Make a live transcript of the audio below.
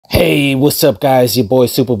Hey, what's up guys? Your boy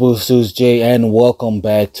Super Boost J and welcome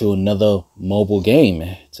back to another mobile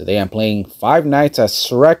game. Today I'm playing Five Nights at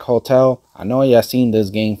Shrek Hotel. I know y'all seen this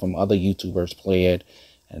game from other YouTubers play it,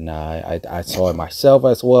 and I saw it myself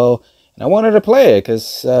as well. And I wanted to play it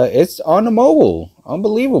because it's on the mobile.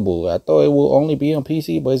 Unbelievable. I thought it will only be on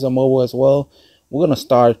PC, but it's on mobile as well. We're going to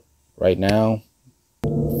start right now.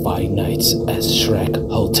 Five Nights at Shrek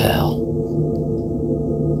Hotel.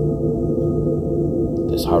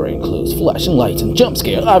 This horror includes flashing lights and jump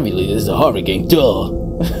scare. Obviously, this is a horror game. Duh. Oh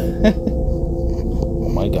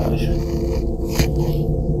my gosh.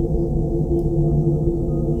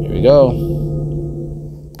 Here we go.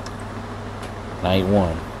 Night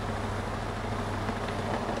one.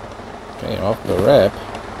 Okay, off the rep.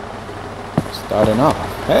 Starting off.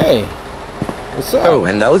 Hey, what's up? Oh,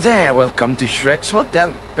 hello there. Welcome to SHREK'S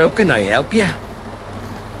Hotel. How can I help you?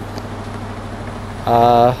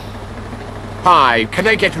 Hi, can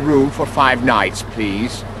I get a room for 5 nights,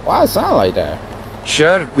 please? Why it sound like that?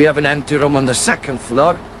 Sure, we have an empty room on the second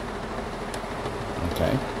floor.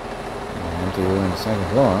 Okay. Empty room on the second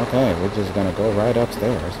floor. Okay, we're just gonna go right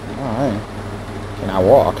upstairs. Alright. Can I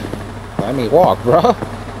walk? Let me walk, bro.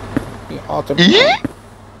 You alter me.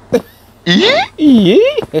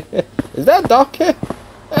 Is that Donkey?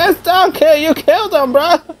 That's Donkey. You killed him,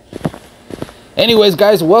 bro. Anyways,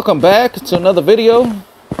 guys, welcome back to another video.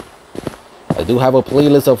 I do have a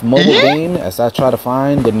playlist of mobile games as I try to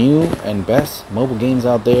find the new and best mobile games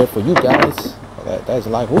out there for you guys. That's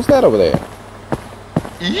like, who's that over there?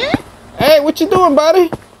 Hey, what you doing,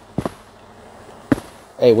 buddy?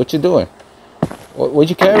 Hey, what you doing? What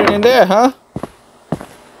you carrying in there, huh?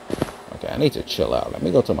 Okay, I need to chill out. Let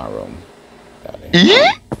me go to my room.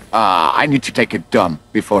 I need to take a dump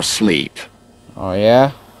before sleep. Oh,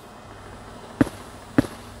 yeah?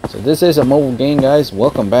 So this is a mobile game, guys.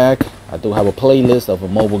 Welcome back. I do have a playlist of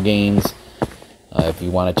mobile games if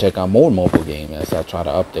you want to check out more mobile games as I try to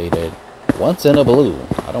update it once in a blue.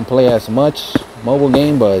 I don't play as much mobile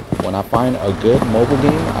game, but when I find a good mobile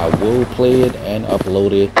game, I will play it and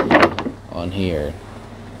upload it on here.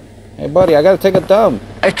 Hey buddy, I gotta take a dump.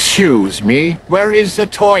 Excuse me, where is the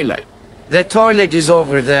toilet? The toilet is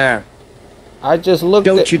over there. I just looked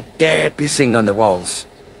Don't you dare pissing on the walls.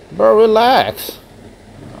 Bro, relax.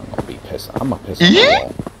 I'm gonna be pissing. I'm gonna piss on the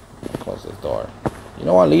wall. Close this door. You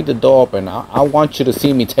know what? Leave the door open. I want you to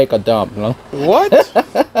see me take a dump. No? What?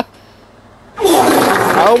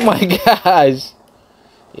 Oh my gosh.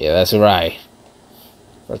 Yeah, that's right.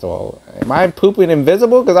 First of all, am I pooping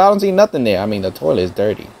invisible? Because I don't see nothing there. I mean, the toilet is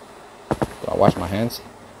dirty. Do I wash my hands?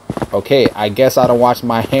 Okay, I guess I don't wash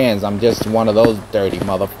my hands. I'm just one of those dirty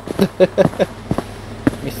mother.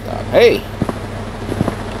 Let me stop. Hey.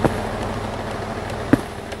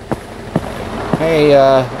 Hey,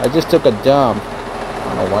 I just took a dump.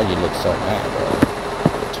 I don't know why you look so mad, bro.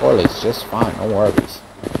 The toilet's just fine, no worries.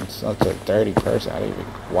 I'm such a dirty person, I didn't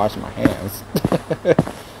even wash my hands.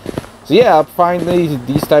 So yeah, I find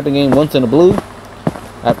these type of games once in a blue.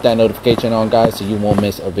 Have that notification on, guys, so you won't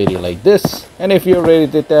miss a video like this. And if you already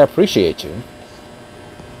did that, I appreciate you.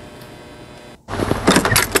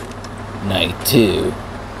 Night 2.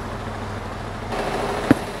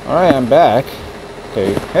 Alright, I'm back.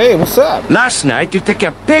 Okay. Hey, what's up? Last night, you took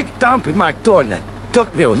a big dump in my toilet.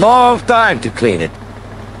 Took me a long time to clean it.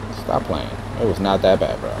 Stop playing. It was not that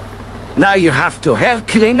bad, bro. Now you have to help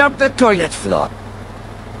clean up the toilet floor.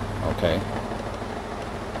 Okay.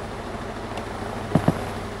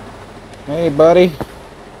 Hey, buddy.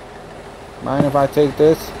 Mind if I take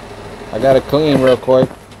this? I gotta clean real quick.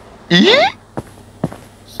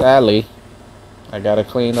 Sadly, I gotta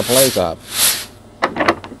clean the place up.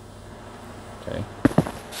 Okay.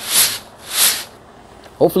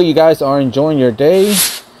 Hopefully you guys are enjoying your day.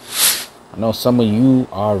 I know some of you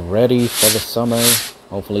are ready for the summer.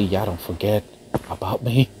 Hopefully y'all don't forget about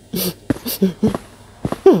me. As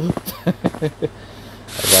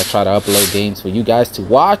I try to upload games for you guys to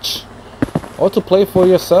watch or to play for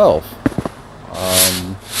yourself.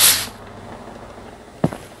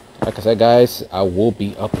 Like I said, guys, I will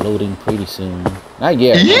be uploading pretty soon. Not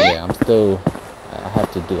yet, yeah, I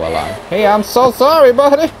have to do a lot. Hey, I'm so sorry,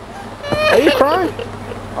 buddy. Are you crying?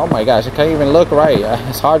 Oh my gosh, I can't even look right.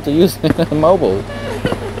 It's hard to use mobile.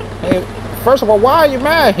 Hey, first of all, why are you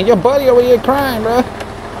mad? Your buddy over here crying, bro. Yeah,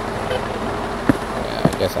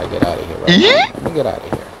 I guess I get out of here, right? Let me get out of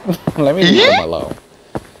here. Let me leave them alone.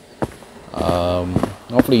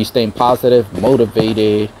 Hopefully you're staying positive,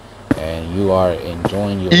 motivated, and you are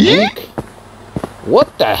enjoying your week.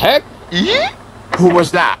 What the heck? Who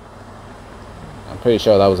was that? I'm pretty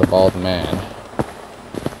sure that was a bald man.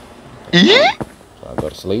 So I go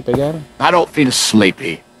to sleep again? I don't feel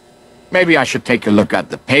sleepy. Maybe I should take a look at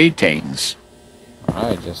the paintings.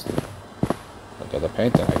 Alright, just look at the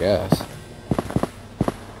painting, I guess.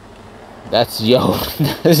 That's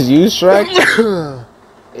that's you, Shrek?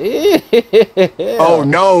 Oh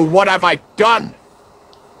no, what have I done?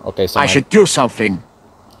 Okay, so I should do something.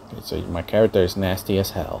 Okay, so my character is nasty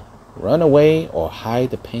as hell. Run away or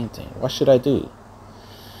hide the painting. What should I do?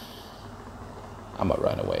 I'm gonna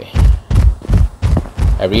run away.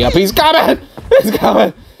 Hurry up, he's coming! He's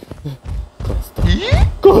coming! Close the door.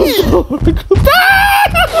 Close the door.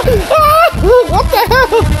 What the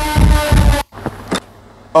hell?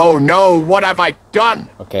 Oh no, what have I done?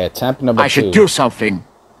 Okay, attempt number 2. I should do something.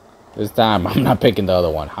 This time, I'm not picking the other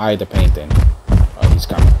one. Hide the painting. Oh, he's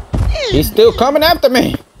coming. He's still coming after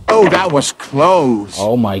me! Oh, that was close.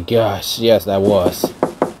 Oh my gosh, yes, that was.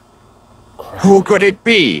 Crap. Who could it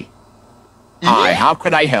be? Hi, how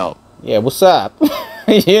could I help? Yeah, what's up?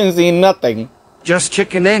 You didn't see nothing. Just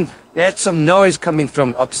checking in. There's some noise coming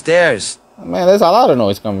from upstairs. Man, there's a lot of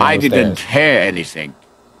noise coming from I upstairs. didn't hear anything.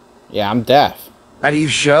 Yeah, I'm deaf. Are you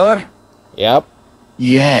sure? Yep.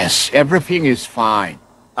 Yes, everything is fine.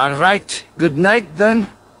 All right. Good night, then.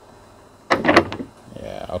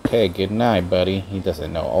 Yeah, okay, good night, buddy. He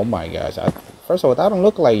doesn't know. Oh my gosh. First of all, that don't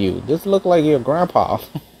look like you. This look like your grandpa.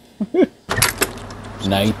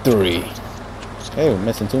 Night 3. Okay, we're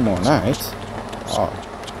missing 2 more nights. Oh.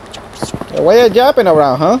 Hey, why you yapping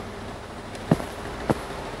around, huh?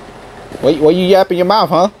 What you yapping your mouth,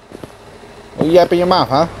 huh? What you yapping your mouth,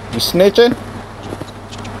 huh? You snitching?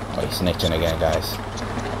 Oh, he's snitching again, guys.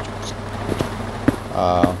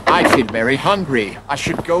 I feel very hungry. I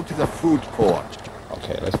should go to the food court.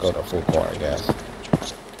 Okay, let's go to the food court, I guess.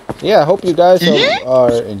 Yeah, I hope you guys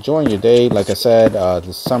are enjoying your day. Like I said,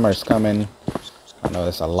 the summer's coming. I know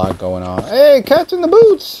there's a lot going on. Hey, Catch in the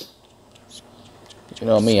Boots! You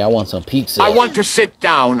know me, I want some pizza. I want to sit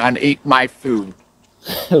down and eat my food.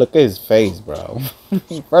 Look at his face, bro.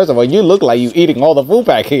 First of all, you look like you eating all the food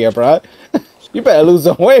back here, bro. You better lose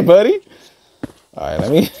some weight, buddy. Alright,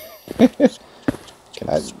 let me...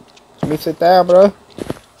 Let me sit down, bro? Okay,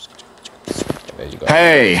 there you go.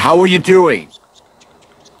 Hey, how are you doing?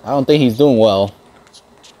 I don't think he's doing well.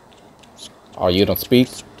 Oh, you don't speak?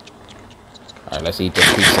 Alright, let's eat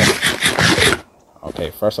this pizza. Okay,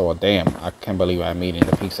 first of all, damn, I can't believe I'm eating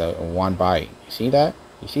the pizza in 1 bite. You see that?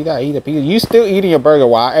 You see that? I eat the pizza. You still eating your burger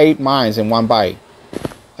while I ate mine in 1 bite.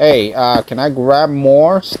 Hey, can I grab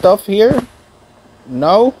more stuff here?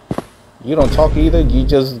 No? You don't talk either? You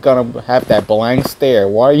just gonna have that blank stare.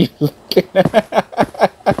 Why are you looking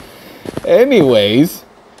at? Anyways.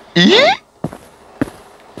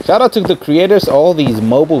 Shout out to the creators of all these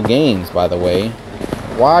mobile games, by the way.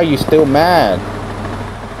 Why are you still mad?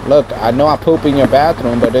 Look, I know I poop in your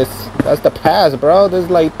bathroom, but that's the past, bro. This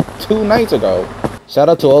is like 2 nights ago. Shout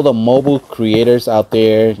out to all the mobile creators out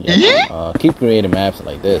there. Keep creating maps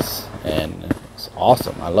like this. And it's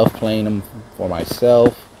awesome. I love playing them for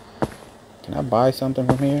myself. Can I buy something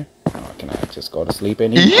from here? Or can I just go to sleep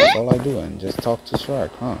and eat? That's all I do. And just talk to Shrek,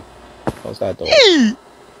 huh? Close that door.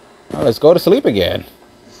 Now let's go to sleep again.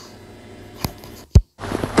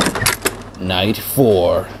 Night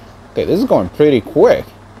 4. Okay, this is going pretty quick.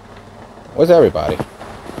 Where's everybody?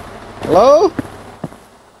 Hello?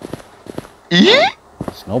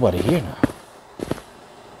 There's nobody here now.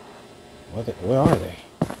 Where are they?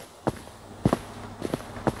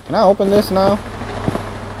 Can I open this now?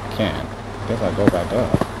 Can. Guess I'll go back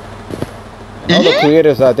up. And all the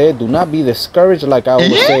creators out there, do not be discouraged like I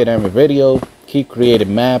always say in every video. Keep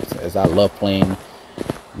creating maps, as I love playing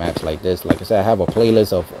maps like this. Like I said, I have a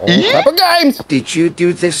playlist of all type of games. Did you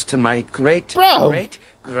do this to my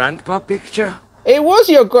great-grandpa picture? It was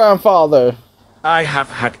your grandfather. I have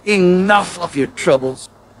had enough of your troubles.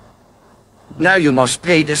 Now you must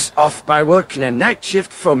pay this off by working a night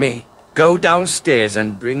shift for me. Go downstairs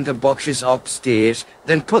and bring the boxes upstairs,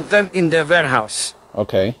 then put them in the warehouse.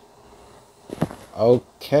 Okay.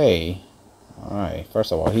 Okay. Alright,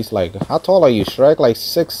 first of all, he's like, how tall are you, Shrek? Like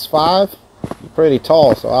 6'5"? You're pretty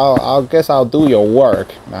tall, so I'll guess I'll do your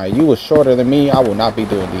work. Now, you were shorter than me, I will not be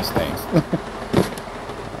doing these things.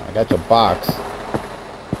 I got your box.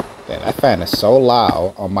 Damn, that fan is so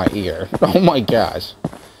loud on my ear. Oh my gosh.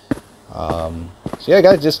 So yeah,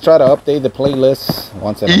 guys, just try to update the playlist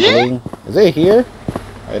once in a blue. Is it here?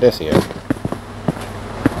 Oh, it is here.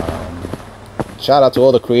 Shout out to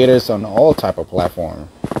all the creators on all type of platform.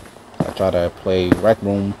 I try to play Rec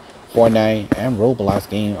Room, Fortnite, and Roblox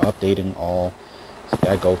game, updating all. So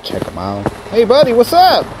yeah, go check them out. Hey, buddy, what's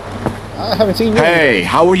up? I haven't seen you. Hey,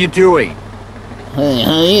 how are you doing? Hey,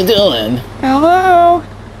 how you doing? Hello,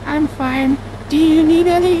 I'm fine. Do you need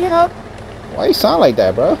any help? Why you sound like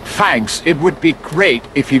that, bro? Thanks. It would be great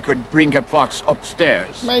if you could bring a box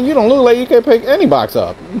upstairs. Man, you don't look like you can pick any box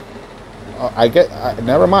up.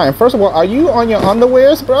 Never mind. First of all, are you on your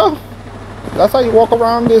underwears, bro? That's how you walk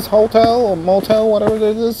around this hotel or motel, whatever it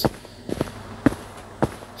is.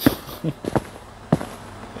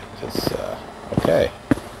 Just, okay.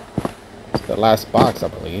 It's the last box, I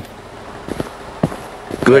believe.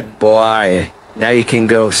 Good boy. Now you can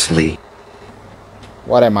go sleep.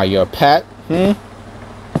 What am I, your pet?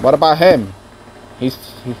 What about him? Well,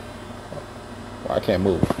 I can't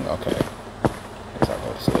move. Okay. Guess I'll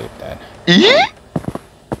go to sleep then.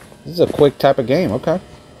 This is a quick type of game, okay.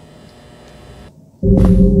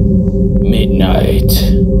 Midnight.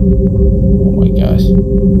 Oh my gosh.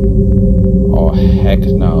 Oh heck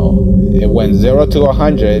no. It went 0 to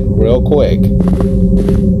 100 real quick.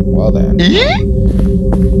 Well then.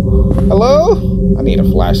 Hello? I need a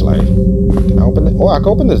flashlight. Can I open it? Oh, I can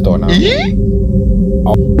open this door now.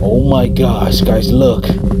 Oh my gosh, guys, look.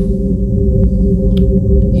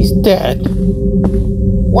 He's dead.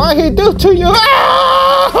 Why he do to you?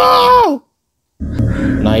 Oh!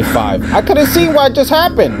 Night 5. I couldn't see what just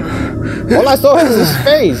happened. All I saw was his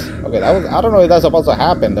face. Okay, that was, I don't know if that's supposed to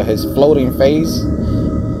happen, his floating face.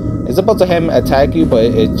 It's supposed to him attack you, but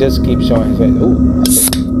it just keeps showing his face. Ooh.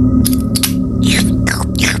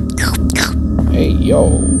 Hey,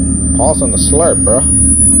 yo. Pause on the slurp, bro.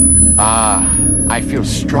 Ah, I feel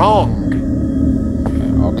strong.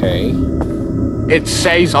 Okay. It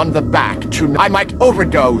says on the back, I might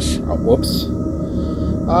overdose. Oh, whoops.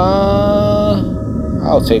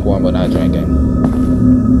 I'll take one but not drinking.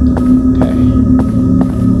 Okay.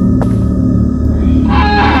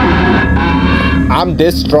 I'm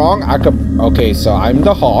this strong. I could. Okay, so I'm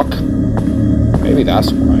the Hawk. Maybe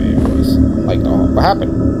that's why it was like the Hawk. What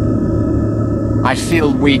happened? I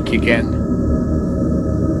feel weak again.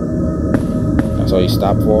 That's all you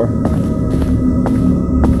stopped for?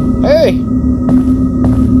 Hey!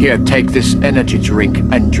 Here, take this energy drink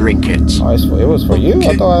and drink it. Oh, it was for you?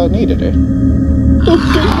 I thought I needed it. What's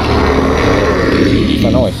the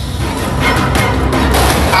noise?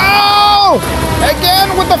 Ow!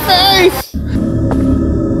 Again with the face!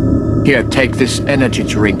 Here, take this energy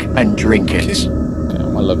drink and drink it. Okay,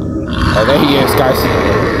 I'm gonna look. Oh, there he is, guys.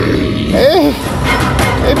 Hey!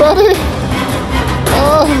 Hey, buddy!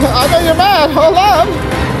 Oh, I know you're mad. Hold on!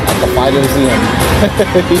 I can finally see him.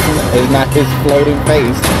 It's not his floating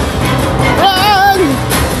face. Run!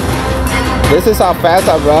 This is how fast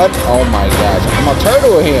I run. Oh my gosh. I'm a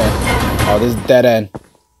turtle here. Oh, this is dead end.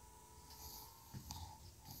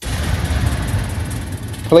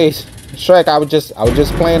 Please. Shrek, I was just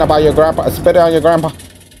playing about your grandpa. Spit it on your grandpa.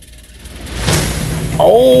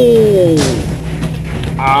 Oh!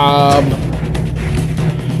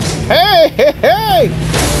 Hey, hey, hey!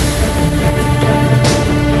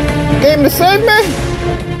 Came to save me?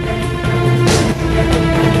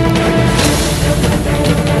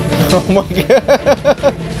 Oh my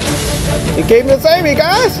god! He came to save me,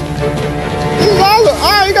 guys! This is awesome!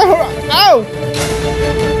 Oh, you got her! Ow!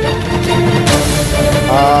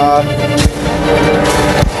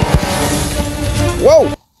 Whoa!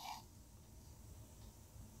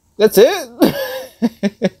 That's it?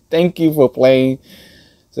 Thank you for playing.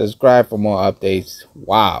 Subscribe for more updates.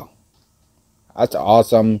 Wow. That's an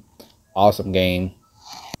awesome game.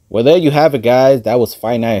 Well, there you have it, guys. That was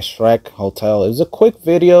Five Nights at Shrek Hotel. It was a quick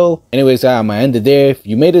video. Anyways, I'm gonna end it there. If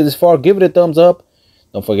you made it this far, give it a thumbs up.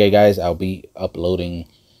 Don't forget, guys, I'll be uploading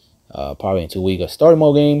probably in 2 weeks a story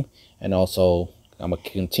mode game, and also I'm gonna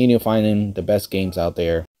continue finding the best games out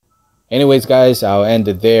there. Anyways, guys, I'll end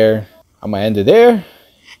it there.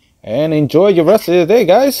 And enjoy your rest of the day,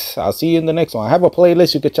 guys. I'll see you in the next one. I have a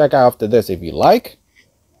playlist you can check out after this if you like.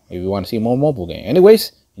 If you want to see more mobile game.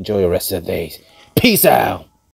 Anyways, enjoy your rest of the days. Peace out.